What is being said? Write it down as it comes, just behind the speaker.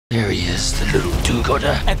he is, the little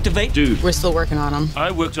do-gooder. Activate. Dude. We're still working on him.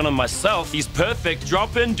 I worked on him myself. He's perfect.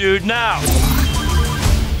 Drop in, dude, now.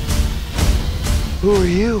 Who are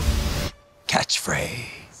you?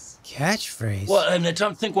 Catchphrase. Catchphrase? Well, I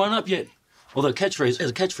don't think one up yet. Although catchphrase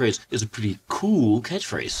is a pretty cool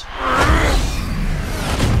catchphrase.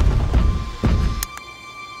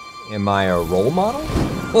 Am I a role model?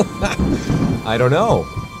 I don't know.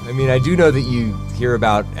 I mean, I do know that you hear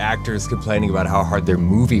about actors complaining about how hard their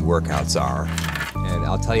movie workouts are. And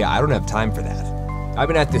I'll tell you, I don't have time for that. I've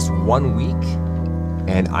been at this 1 week,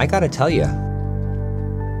 and I gotta tell you,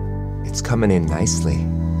 it's coming in nicely.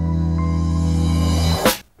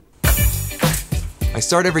 I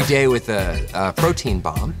start every day with a protein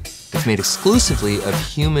bomb that's made exclusively of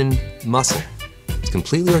human muscle. It's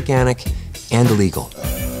completely organic and illegal.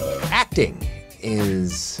 Acting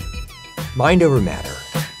is mind over matter,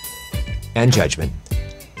 and judgment,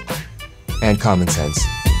 and common sense.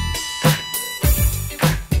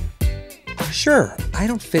 Sure, I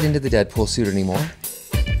don't fit into the Deadpool suit anymore,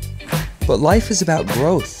 but life is about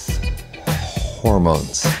growth,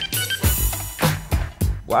 hormones.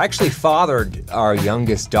 Well, I actually fathered our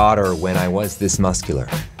youngest daughter when I was this muscular.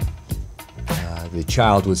 The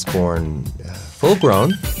child was born full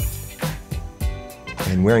grown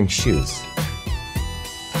and wearing shoes,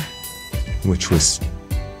 which was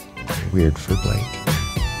weird for Blake.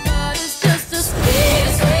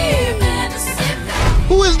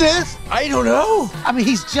 Who is this? I don't know. I mean,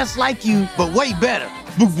 he's just like you, but way better.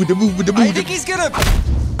 I think he's gonna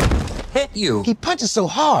hit you. He punches so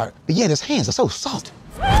hard, but yet his hands are so soft.